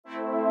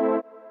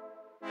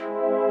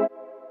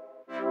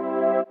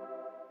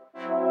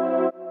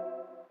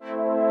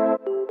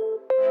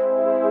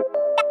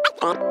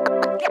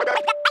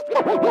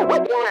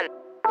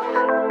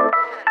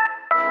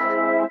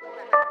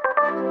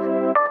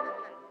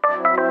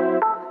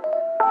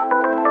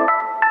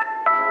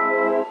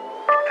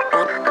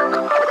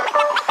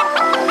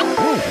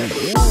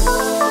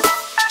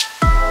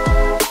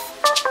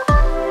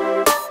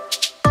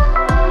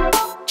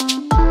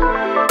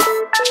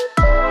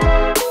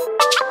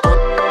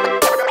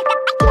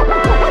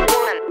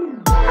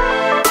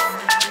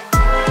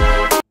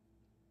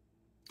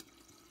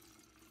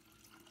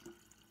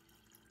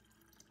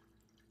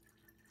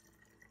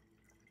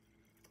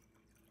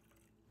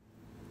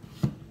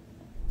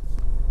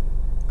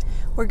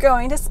We're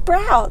going to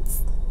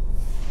Sprouts.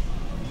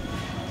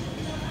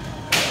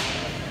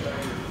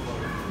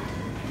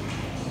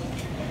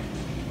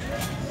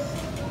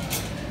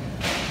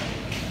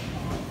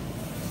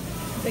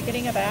 Is it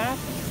getting a bath?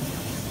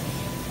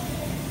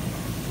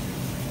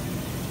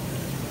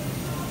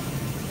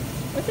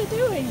 What's it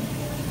doing?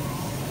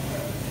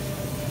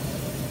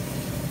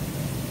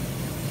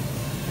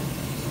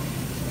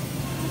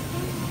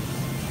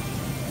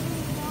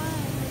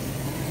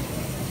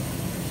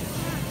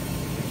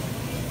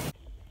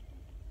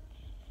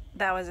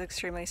 That was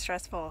extremely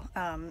stressful.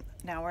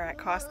 Now we're at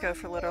Costco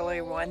for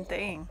literally one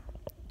thing.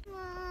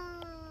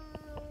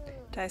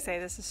 Did I say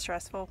this is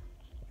stressful?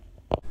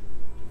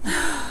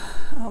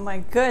 Oh my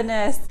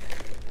goodness.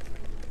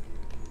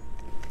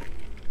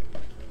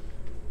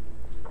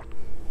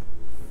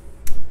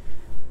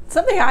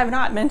 Something I've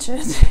not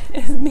mentioned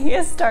is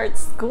Mia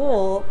starts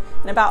school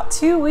in about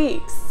 2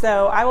 weeks.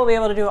 So I will be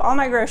able to do all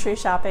my grocery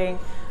shopping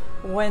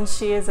when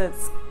she is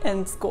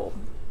in school.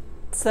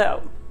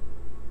 So,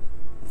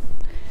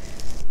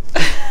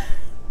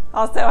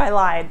 also I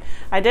lied.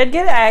 I did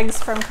get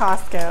eggs from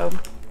Costco.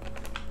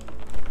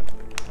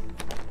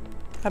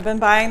 I've been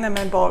buying them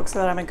in bulk so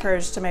that I'm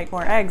encouraged to make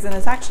more eggs, and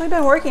it's actually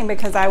been working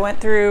because I went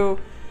through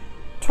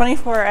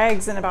 24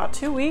 eggs in about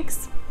 2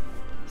 weeks.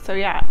 So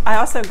yeah, I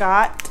also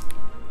got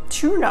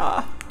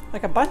tuna,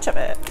 like a bunch of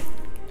it.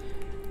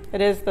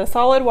 It is the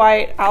solid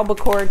white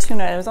albacore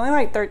tuna. It was only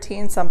like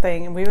 13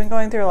 something, and we've been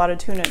going through a lot of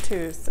tuna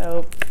too,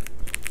 so.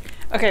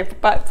 Okay,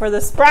 but for the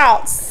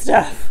Sprouts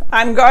stuff,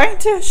 I'm going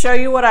to show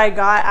you what I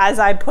got as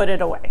I put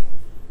it away.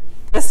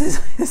 This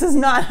is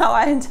not how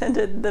I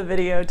intended the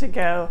video to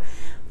go,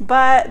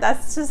 but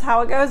that's just how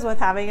it goes with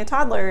having a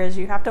toddler, is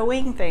you have to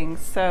wing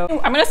things. So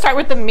I'm gonna start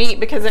with the meat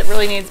because it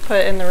really needs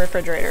put in the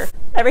refrigerator.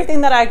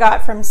 Everything that I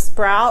got from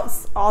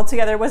Sprouts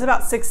altogether was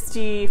about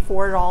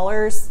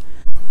 $64.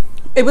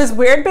 It was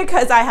weird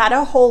because I had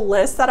a whole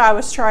list that I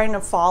was trying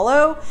to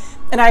follow,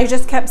 and I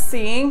just kept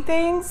seeing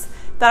things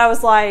that I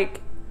was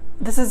like,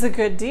 this is a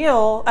good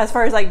deal as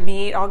far as like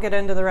meat. I'll get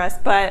into the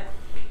rest, but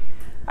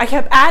I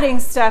kept adding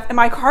stuff and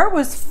my cart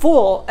was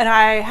full, and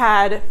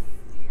I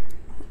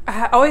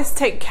always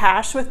take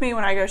cash with me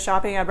when I go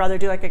shopping. I'd rather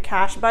do like a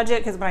cash budget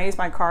because when I use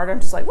my card,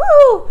 I'm just like,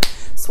 woo,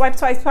 swipe,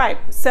 swipe, swipe.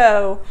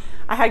 So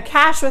I had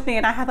cash with me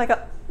and I had like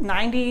a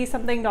 90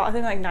 something, I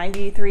think like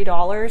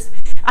 $93.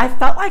 I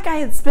felt like I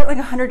had spent like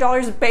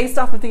 $100 based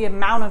off of the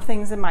amount of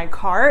things in my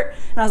cart.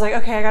 And I was like,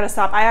 okay, I gotta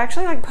stop. I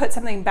actually like put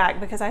something back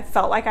because I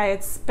felt like I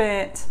had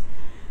spent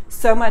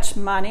so much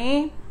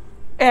money.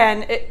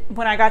 And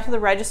when I got to the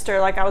register,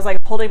 like I was like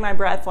holding my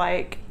breath,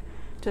 like,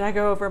 did I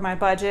go over my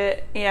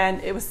budget?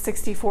 And it was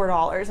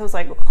 $64. I was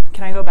like,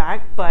 can I go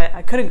back? But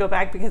I couldn't go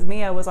back because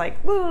Mia was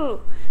like,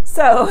 woo.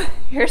 So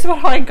here's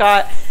what I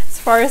got as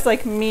far as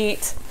like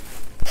meat.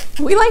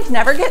 We like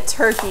never get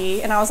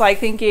turkey, and I was like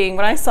thinking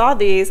when I saw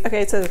these,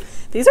 okay, so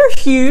these are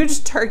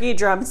huge turkey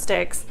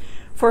drumsticks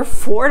for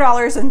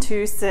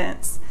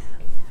 $4.02.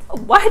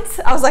 What?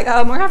 I was like,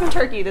 we're having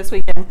turkey this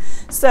weekend.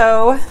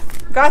 So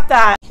got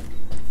that.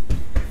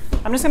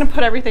 I'm just gonna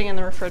put everything in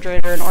the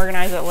refrigerator and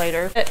organize it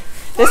later.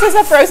 This is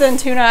a frozen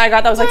tuna I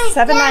got that was like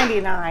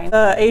 $7.99.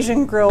 The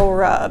Asian grill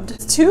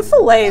rubbed. 2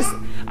 fillets.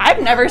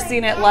 I've never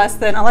seen it less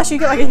than, unless you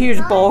get like a huge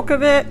bulk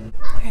of it.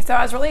 Okay, so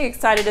I was really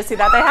excited to see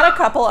that. They had a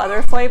couple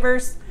other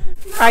flavors.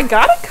 I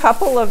got a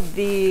couple of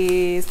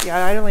these.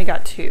 Yeah, I only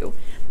got 2.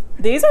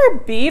 These are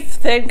beef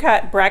thin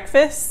cut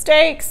breakfast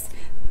steaks.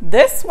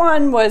 This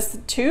one was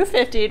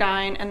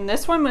 $2.59 and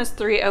this one was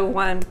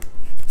 $3.01.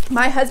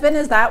 My husband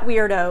is that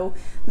weirdo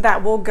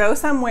that will go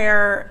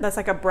somewhere that's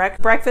like a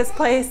breakfast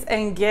place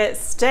and get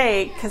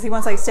steak because he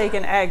wants like steak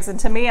and eggs. And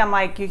to me, I'm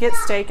like, you get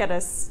steak at a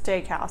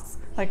steakhouse,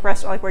 like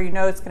restaurant, like where you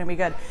know it's gonna be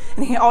good.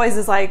 And he always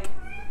is like,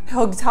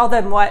 he'll tell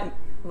them what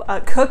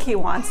cook he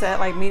wants it,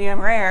 like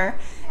medium rare,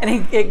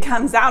 and it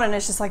comes out and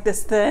it's just like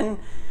this thin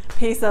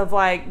piece of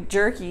like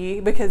jerky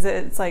because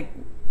it's like,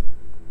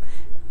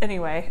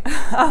 anyway.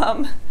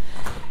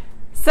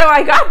 So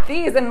I got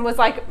these and was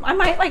like, I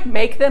might like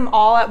make them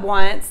all at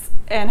once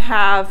and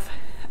have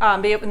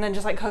and then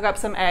just like cook up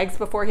some eggs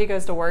before he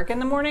goes to work in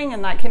the morning,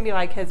 and that can be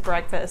like his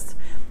breakfast.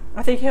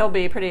 I think he'll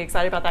be pretty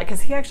excited about that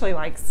because he actually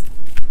likes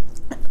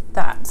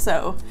that.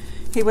 So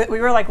we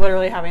were like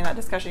literally having that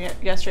discussion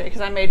yesterday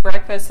because I made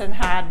breakfast and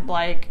had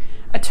like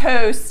a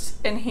toast,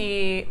 and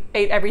he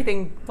ate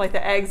everything like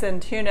the eggs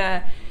and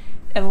tuna,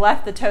 and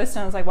left the toast,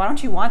 and I was like, why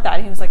don't you want that?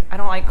 And he was like, I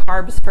don't like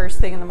carbs first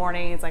thing in the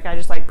morning. He's like, I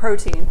just like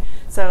protein.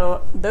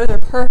 So those are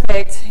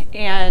perfect,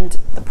 and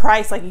the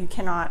price, like, you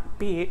cannot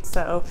beat.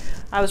 So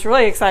I was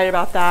really excited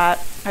about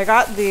that. I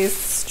got these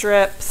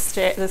strips,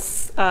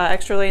 this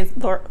extra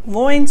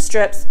loin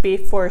strips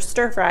beef for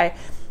stir fry.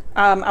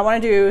 I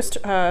want to do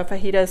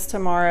fajitas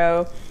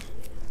tomorrow.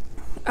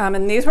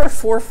 And these were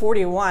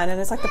 $4.41, and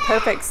it's like the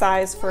perfect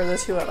size for the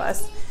two of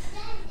us.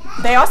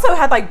 They also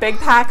had like big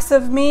packs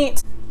of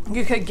meat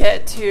you could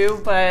get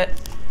too, but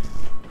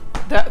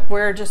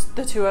we're just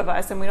the two of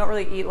us and we don't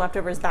really eat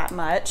leftovers that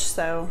much,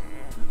 so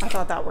I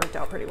thought that worked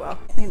out pretty well.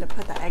 I need to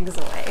put the eggs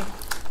away.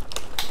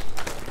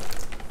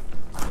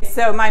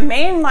 So my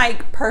main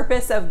like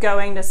purpose of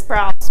going to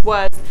Sprouts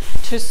was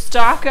to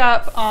stock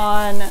up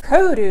on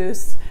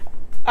produce.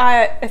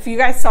 If you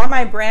guys saw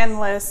my brand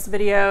list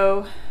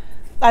video,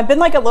 I've been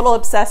like a little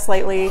obsessed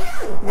lately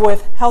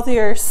with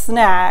healthier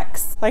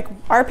snacks. Like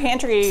our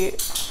pantry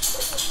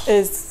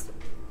is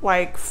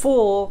like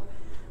full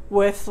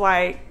with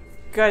like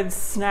good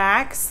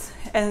snacks,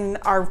 and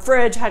our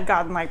fridge had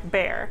gotten like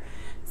bare.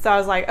 So I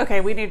was like,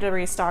 okay, we need to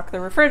restock the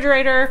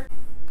refrigerator.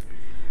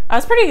 I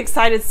was pretty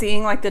excited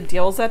seeing like the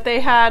deals that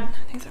they had.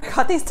 I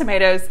got these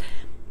tomatoes.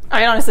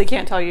 I honestly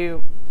can't tell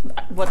you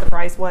what the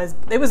price was.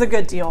 It was a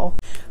good deal.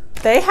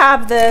 They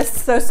have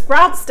this, so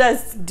Sprouts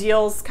does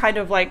deals kind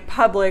of like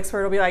Publix,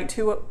 where it'll be like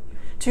two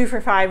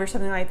for $5 or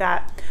something like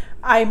that.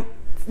 I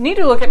need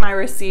to look at my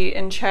receipt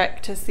and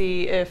check to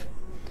see if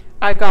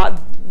I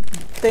got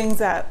things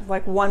at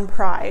like one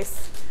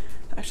price.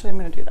 Actually, I'm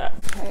gonna do that.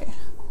 Okay,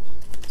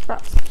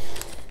 Sprouts.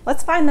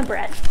 Let's find the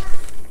bread.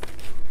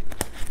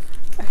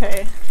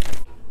 Okay,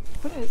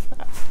 what is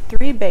that?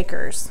 3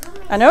 bakers.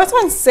 I know it's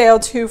on sale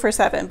 2 for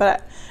 $7,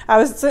 but I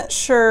wasn't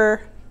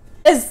sure.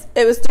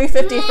 It was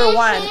 $3.50 for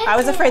one. I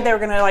was afraid they were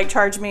gonna like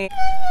charge me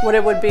what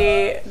it would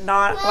be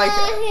not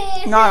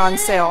on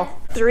sale.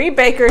 3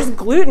 bakers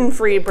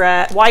gluten-free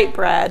bread, white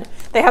bread.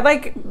 They had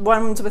like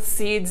ones with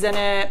seeds in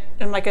it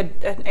and like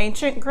an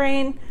ancient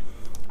grain.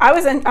 I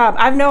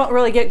don't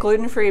really get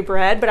gluten-free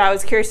bread, but I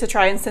was curious to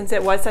try, and since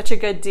it was such a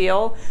good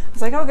deal, I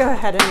was like, I'll go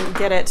ahead and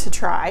get it to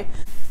try.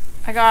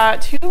 I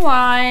got 2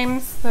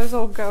 limes. Those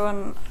will go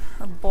in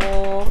our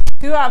bowl.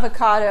 2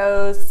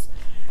 avocados.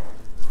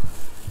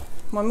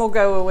 One will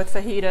go with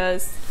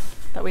fajitas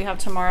that we have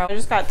tomorrow. I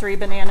just got 3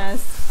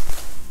 bananas.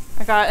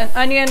 I got an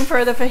onion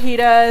for the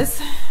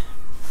fajitas.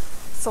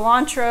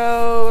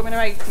 Cilantro. I'm gonna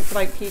make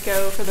like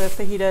pico for the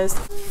fajitas.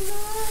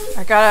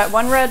 I got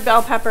 1 red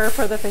bell pepper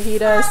for the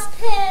fajitas.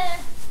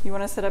 You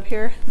want to sit up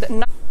here?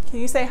 Can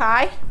you say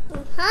hi?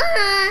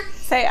 Hi.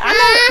 Say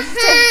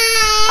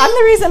I'm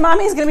the reason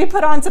Mommy's gonna be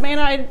put on some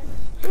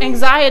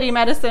anxiety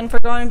medicine for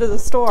going to the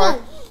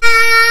store.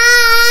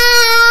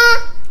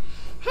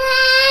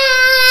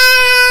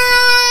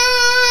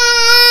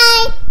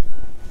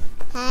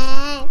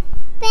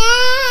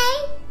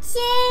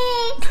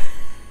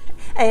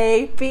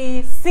 A,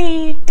 B,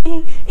 C,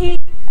 D, E,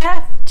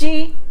 F,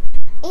 G,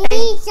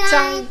 H,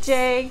 I,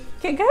 J.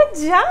 Okay, good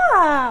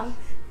job.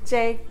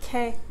 J,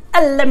 K,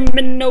 L, M,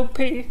 N, O,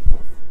 P,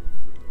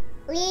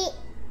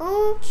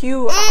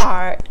 Q,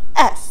 R,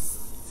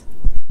 S.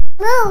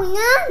 No.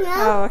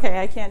 Oh,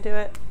 okay, I can't do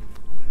it.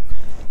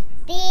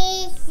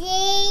 B,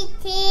 C,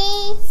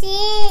 T,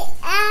 C,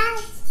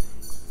 S.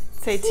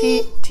 Say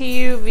T,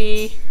 U,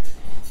 V,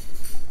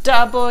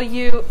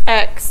 W,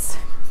 X,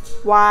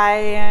 Y,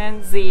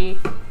 and Z.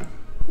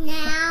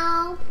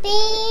 Now B,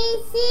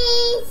 C,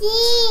 C,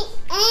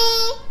 A,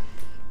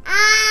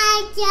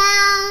 I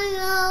don't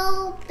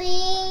know B,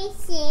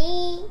 C,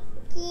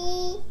 D,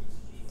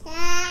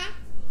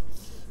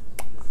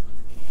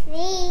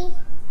 V.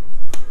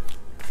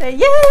 Say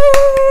yay!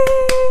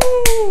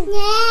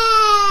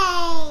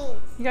 Yay!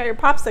 You got your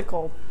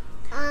popsicle.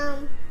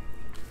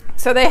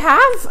 So they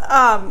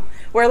have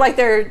where like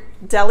their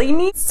deli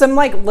meat, some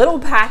like little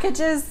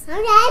packages.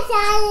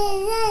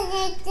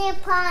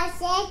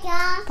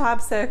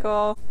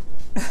 Popsicle.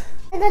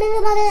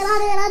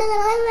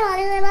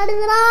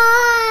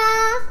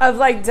 Of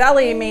like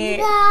deli meat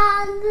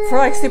for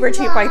like super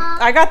cheap. Like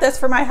I got this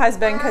for my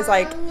husband because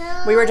like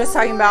we were just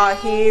talking about,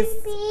 he's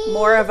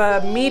more of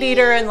a meat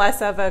eater and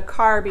less of a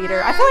carb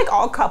eater. I feel like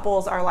all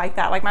couples are like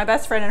that. Like my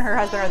best friend and her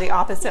husband are the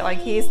opposite. Like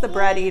he's the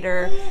bread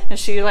eater and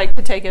she like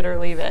could take it or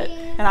leave it.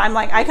 And I'm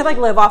like, I could like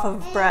live off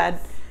of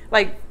bread.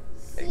 Like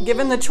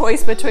given the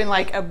choice between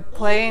like a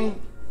plain,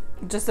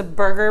 just a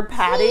burger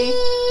patty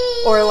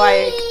or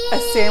like a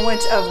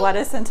sandwich of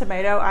lettuce and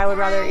tomato, I would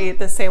rather eat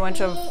the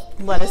sandwich of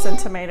lettuce and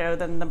tomato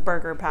than the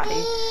burger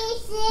patty.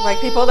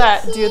 Like people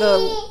that do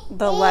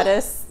the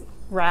lettuce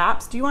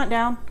wraps. Do you want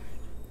down?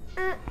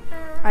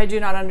 I do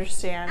not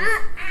understand.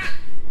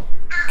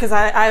 Because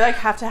I like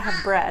have to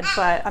have bread,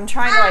 but I'm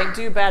trying to like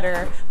do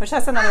better, which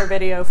that's another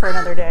video for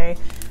another day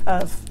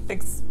of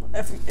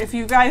if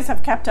you guys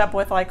have kept up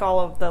with like all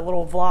of the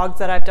little vlogs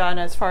that I've done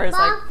as far as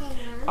like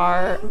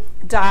our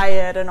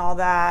diet and all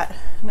that.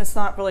 And it's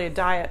not really a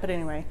diet, but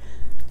anyway,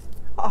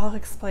 I'll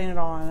explain it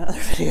all in another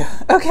video.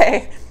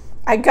 Okay,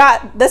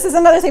 this is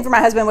another thing for my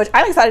husband, which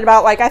I'm excited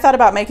about. Like, I thought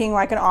about making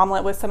like an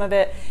omelet with some of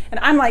it, and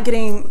I'm like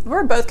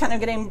we're both kind of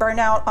getting burned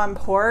out on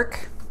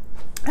pork.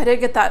 I did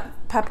get that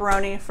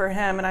pepperoni for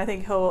him, and I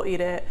think he'll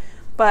eat it.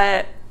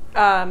 But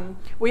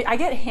I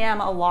get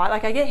ham a lot.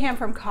 Like, I get ham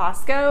from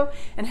Costco,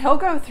 and he'll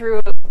go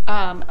through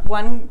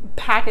one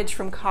package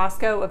from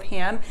Costco of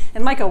ham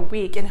in like a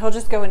week, and he'll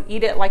just go and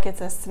eat it like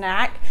it's a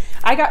snack.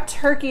 I got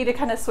turkey to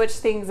kind of switch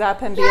things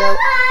up and be a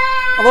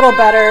little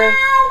better.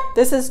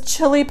 This is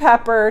chili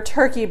pepper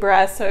turkey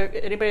breast. So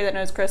anybody that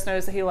knows Chris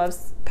knows that he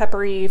loves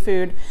peppery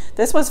food.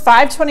 This was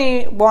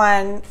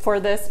 $5.21 for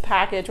this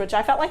package, which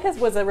I felt like this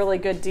was a really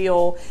good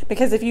deal,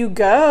 because if you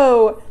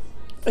go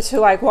to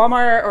like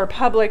Walmart or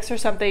Publix or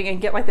something and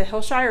get like the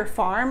Hillshire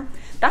Farm,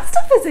 that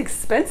stuff is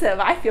expensive,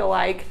 I feel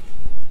like.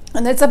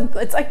 And it's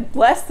like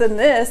less than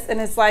this,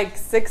 and it's like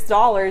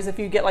 $6 if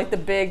you get like the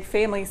big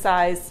family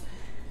size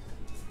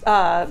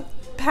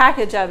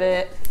package of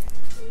it.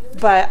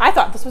 But I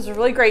thought this was a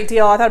really great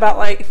deal. I thought about,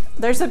 like,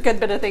 there's a good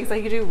bit of things.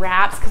 Like, you do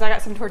wraps, because I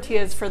got some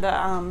tortillas for the,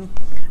 I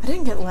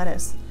didn't get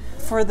lettuce,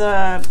 for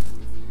the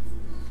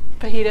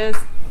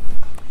fajitas.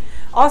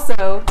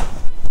 Also,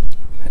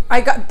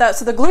 I got that,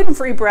 so the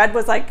gluten-free bread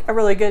was like a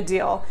really good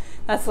deal.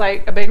 That's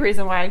like a big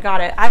reason why I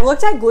got it. I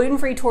looked at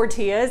gluten-free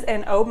tortillas,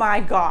 and oh my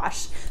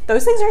gosh,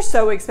 those things are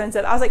so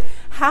expensive. I was like,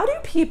 how do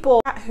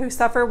people who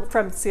suffer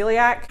from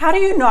celiac, how do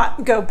you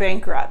not go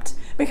bankrupt?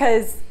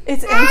 Because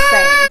it's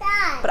insane.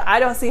 But I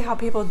don't see how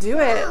people do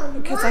it,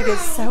 because like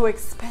it's so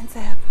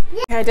expensive.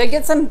 Okay, I did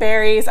get some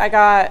berries. I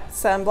got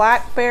some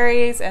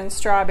blackberries and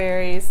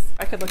strawberries.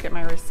 I could look at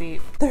my receipt.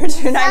 They're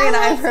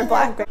 $2.99 for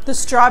blackberries. The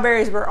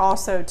strawberries were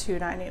also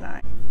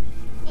 $2.99.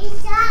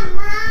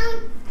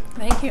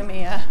 Thank you,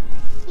 Mia.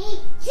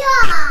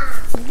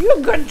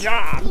 Good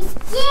job.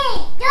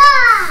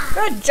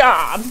 Good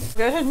job.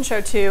 Go ahead and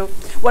show too.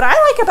 What I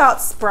like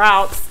about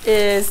Sprouts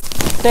is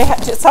they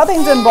sell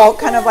things in bulk,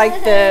 kind of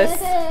like this,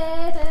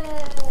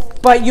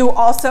 but you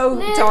also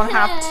don't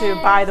have to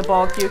buy the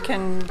bulk. You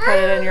can put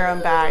it in your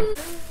own bag.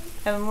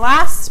 And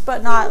last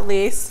but not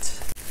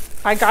least,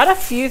 I got a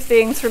few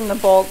things from the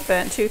bulk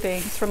bin, 2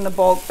 things from the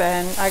bulk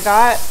bin. I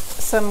got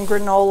some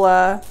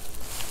granola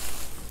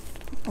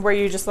where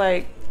you just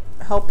like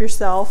help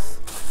yourself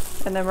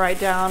and then write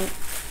down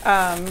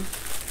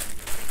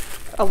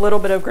a little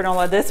bit of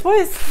granola. This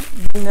was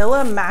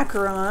vanilla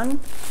macaron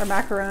or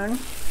macaron.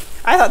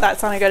 I thought that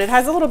sounded good. It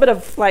has a little bit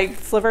of like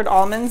slivered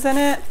almonds in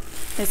it.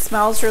 It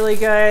smells really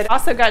good.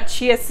 Also got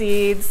chia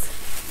seeds.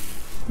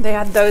 They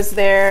had those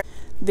there.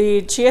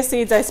 The chia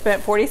seeds I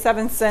spent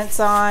 47 cents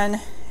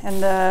on,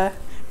 and the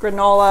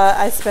granola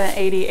I spent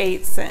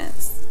 88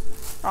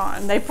 cents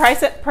on. They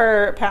price it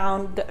per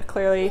pound,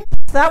 clearly.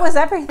 So that was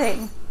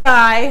everything.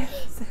 Bye.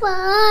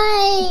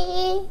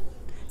 Bye.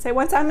 Say,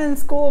 once I'm in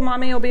school,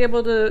 Mommy will be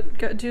able to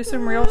go do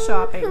some real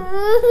shopping.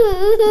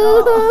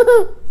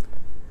 Oh.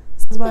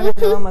 This is what I've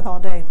been dealing with all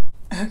day.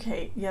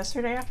 Okay,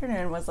 yesterday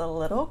afternoon was a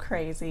little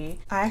crazy.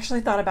 I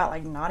actually thought about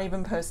like not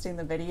even posting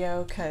the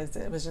video, because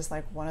it was just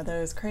like one of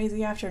those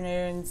crazy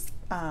afternoons.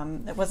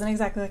 It wasn't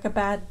exactly like a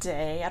bad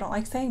day. I don't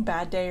like saying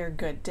bad day or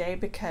good day,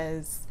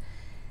 because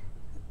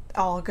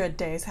all good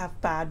days have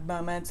bad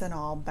moments and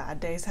all bad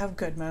days have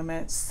good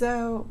moments.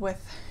 So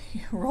with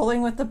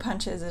rolling with the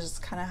punches is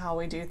just kind of how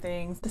we do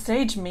things. The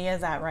stage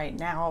Mia's at right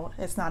now,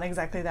 it's not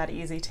exactly that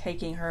easy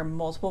taking her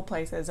multiple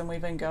places, and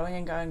we've been going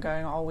and going and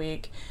going all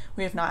week.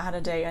 We have not had a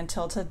day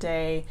until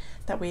today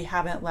that we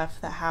haven't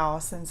left the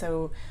house, and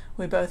so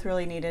we both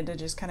really needed to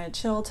just kind of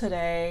chill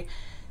today.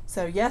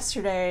 So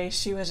yesterday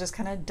she was just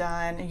kind of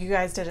done. You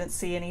guys didn't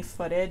see any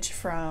footage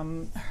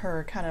from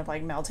her kind of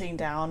like melting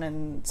down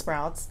in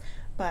Sprouts,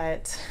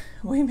 but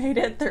we made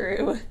it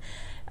through.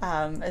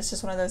 It's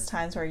just one of those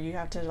times where you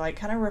have to like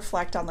kind of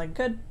reflect on the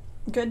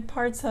good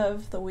parts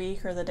of the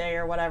week or the day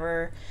or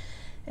whatever,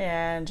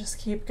 and just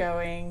keep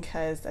going,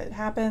 because it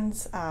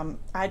happens.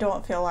 I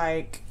don't feel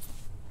like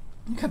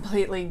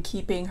completely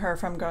keeping her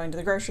from going to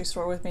the grocery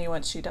store with me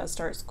once she does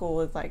start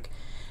school is like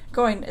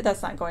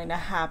that's not going to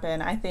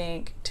happen. I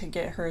think to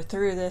get her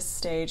through this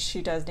stage,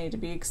 she does need to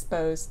be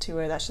exposed to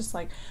it. That's just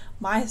like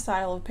my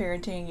style of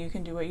parenting. You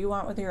can do what you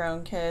want with your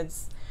own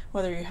kids,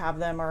 whether you have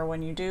them or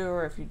when you do,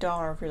 or if you don't,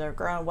 or if they're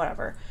grown,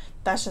 whatever.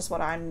 That's just what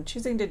I'm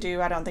choosing to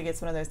do. I don't think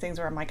it's one of those things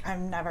where I'm like,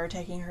 I'm never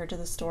taking her to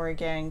the store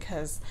again,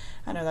 because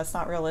I know that's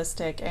not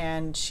realistic,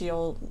 and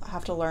she'll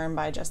have to learn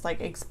by just like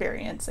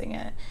experiencing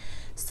it.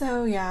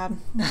 So yeah,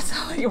 that's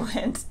how it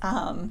went.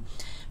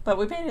 But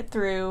we made it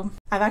through.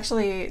 I've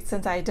actually,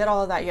 since I did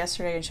all of that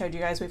yesterday and showed you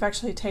guys, we've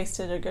actually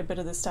tasted a good bit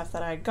of the stuff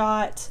that I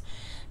got.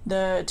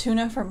 The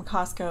tuna from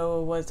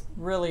Costco was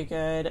really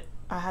good.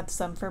 I had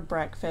some for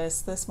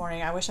breakfast this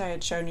morning. I wish I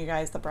had shown you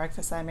guys the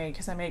breakfast I made,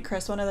 because I made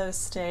Chris one of those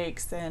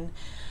steaks and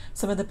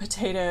some of the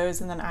potatoes,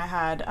 and then I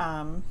had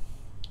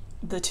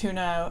the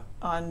tuna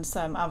on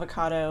some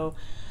avocado,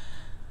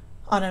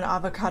 on an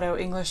avocado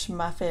English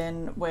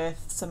muffin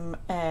with some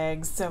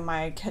eggs. So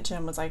my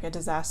kitchen was like a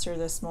disaster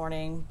this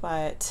morning,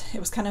 but it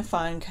was kind of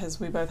fun because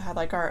we both had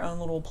like our own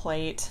little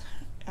plate.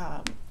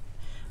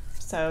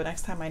 So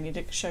next time I need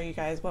to show you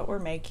guys what we're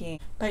making.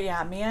 But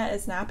yeah, Mia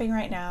is napping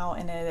right now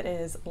and it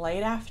is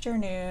late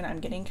afternoon. I'm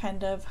getting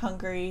kind of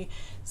hungry.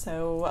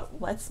 So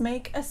let's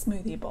make a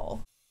smoothie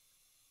bowl.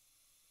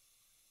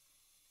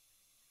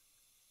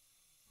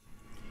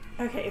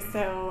 Okay,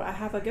 so I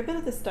have a good bit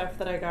of the stuff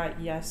that I got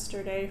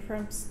yesterday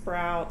from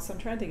Sprouts. I'm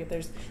trying to think if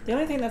there's... The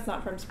only thing that's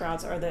not from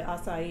Sprouts are the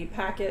acai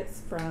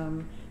packets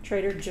from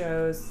Trader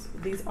Joe's.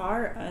 These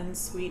are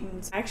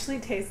unsweetened. I actually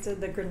tasted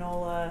the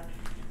granola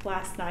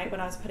last night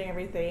when I was putting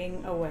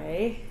everything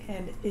away,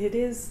 and it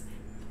is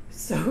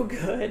so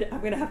good.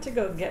 I'm gonna have to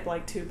go get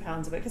like 2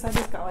 pounds of it because I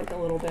just got like a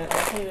little bit.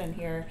 I put it in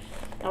here.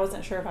 I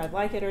wasn't sure if I'd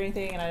like it or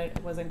anything, and I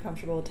wasn't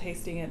comfortable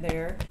tasting it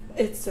there.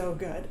 It's so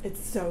good.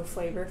 It's so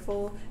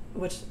flavorful,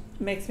 which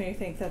makes me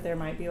think that there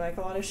might be like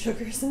a lot of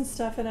sugars and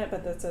stuff in it,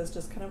 but this is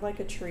just kind of like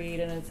a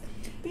treat, and it's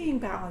being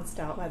balanced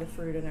out by the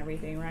fruit and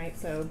everything, right?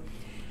 So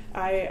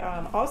I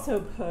also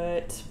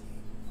put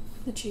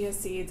the chia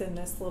seeds in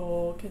this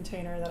little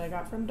container that I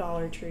got from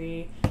Dollar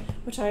Tree,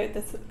 which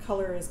this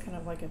color is kind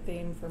of like a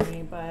theme for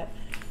me, but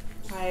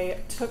I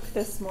took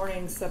this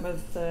morning some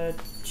of the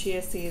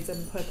chia seeds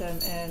and put them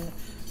in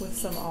with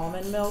some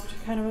almond milk to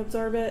kind of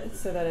absorb it,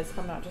 so that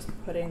I'm not just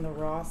putting the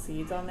raw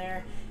seeds on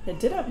there.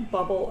 It didn't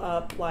bubble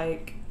up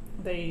like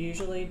they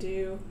usually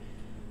do.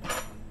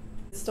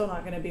 It's still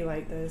not going to be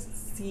like the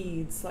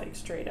seeds like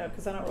straight up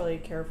because I don't really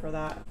care for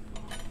that.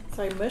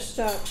 So I mushed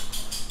up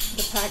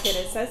the packet.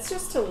 It says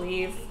just to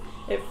leave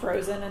it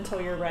frozen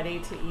until you're ready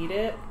to eat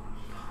it.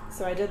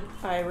 So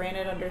I ran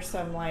it under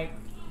some like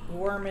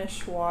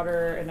warmish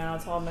water, and now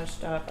it's all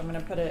mushed up. I'm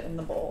gonna put it in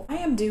the bowl. I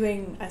am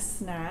doing a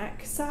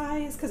snack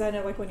size because I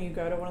know like when you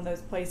go to one of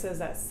those places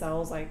that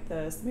sells like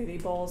the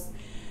smoothie bowls,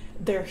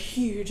 they're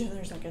huge and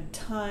there's like a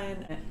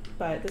ton,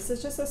 but this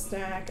is just a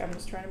snack. I'm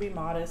just trying to be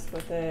modest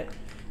with it.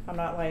 I'm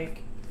not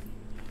like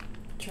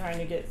trying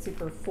to get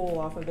super full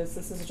off of this.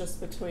 This is just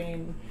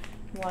between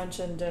lunch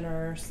and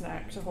dinner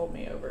snack to hold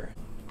me over.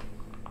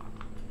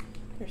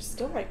 There's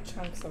still like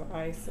chunks of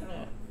ice in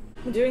it.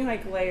 I'm doing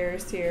like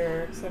layers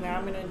here, so now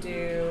I'm gonna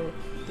do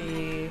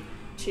the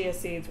chia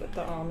seeds with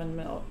the almond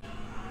milk.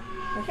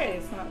 Okay,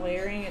 it's not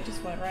layering, it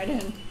just went right in.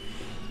 I'm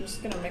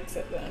just gonna mix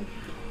it then.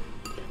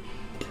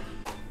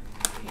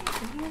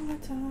 All the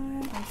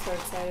time. I'm so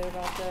excited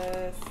about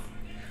this.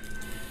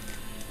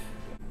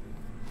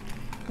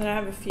 Then I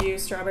have a few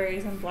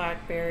strawberries and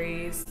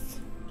blackberries.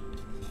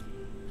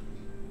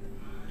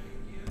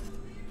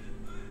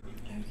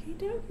 Okie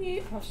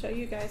dokie. I'll show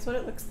you guys what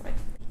it looks like.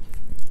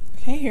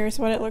 Okay, here's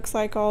what it looks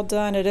like all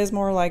done. It is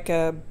more like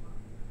a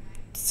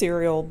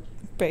cereal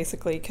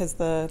basically because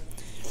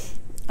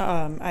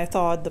I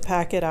thawed the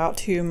packet out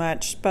too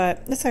much,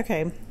 but it's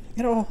okay.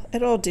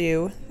 It'll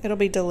do. It'll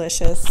be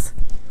delicious.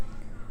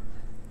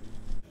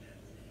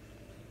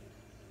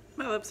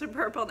 My lips are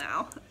purple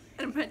now,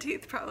 and my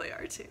teeth probably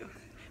are too,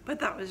 but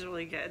that was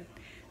really good.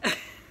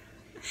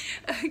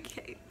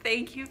 Okay,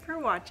 thank you for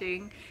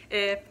watching.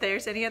 If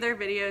there's any other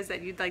videos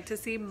that you'd like to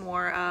see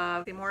more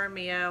of, more of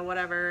Mia,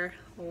 whatever,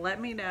 let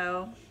me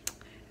know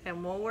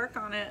and we'll work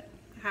on it.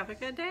 Have a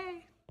good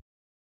day.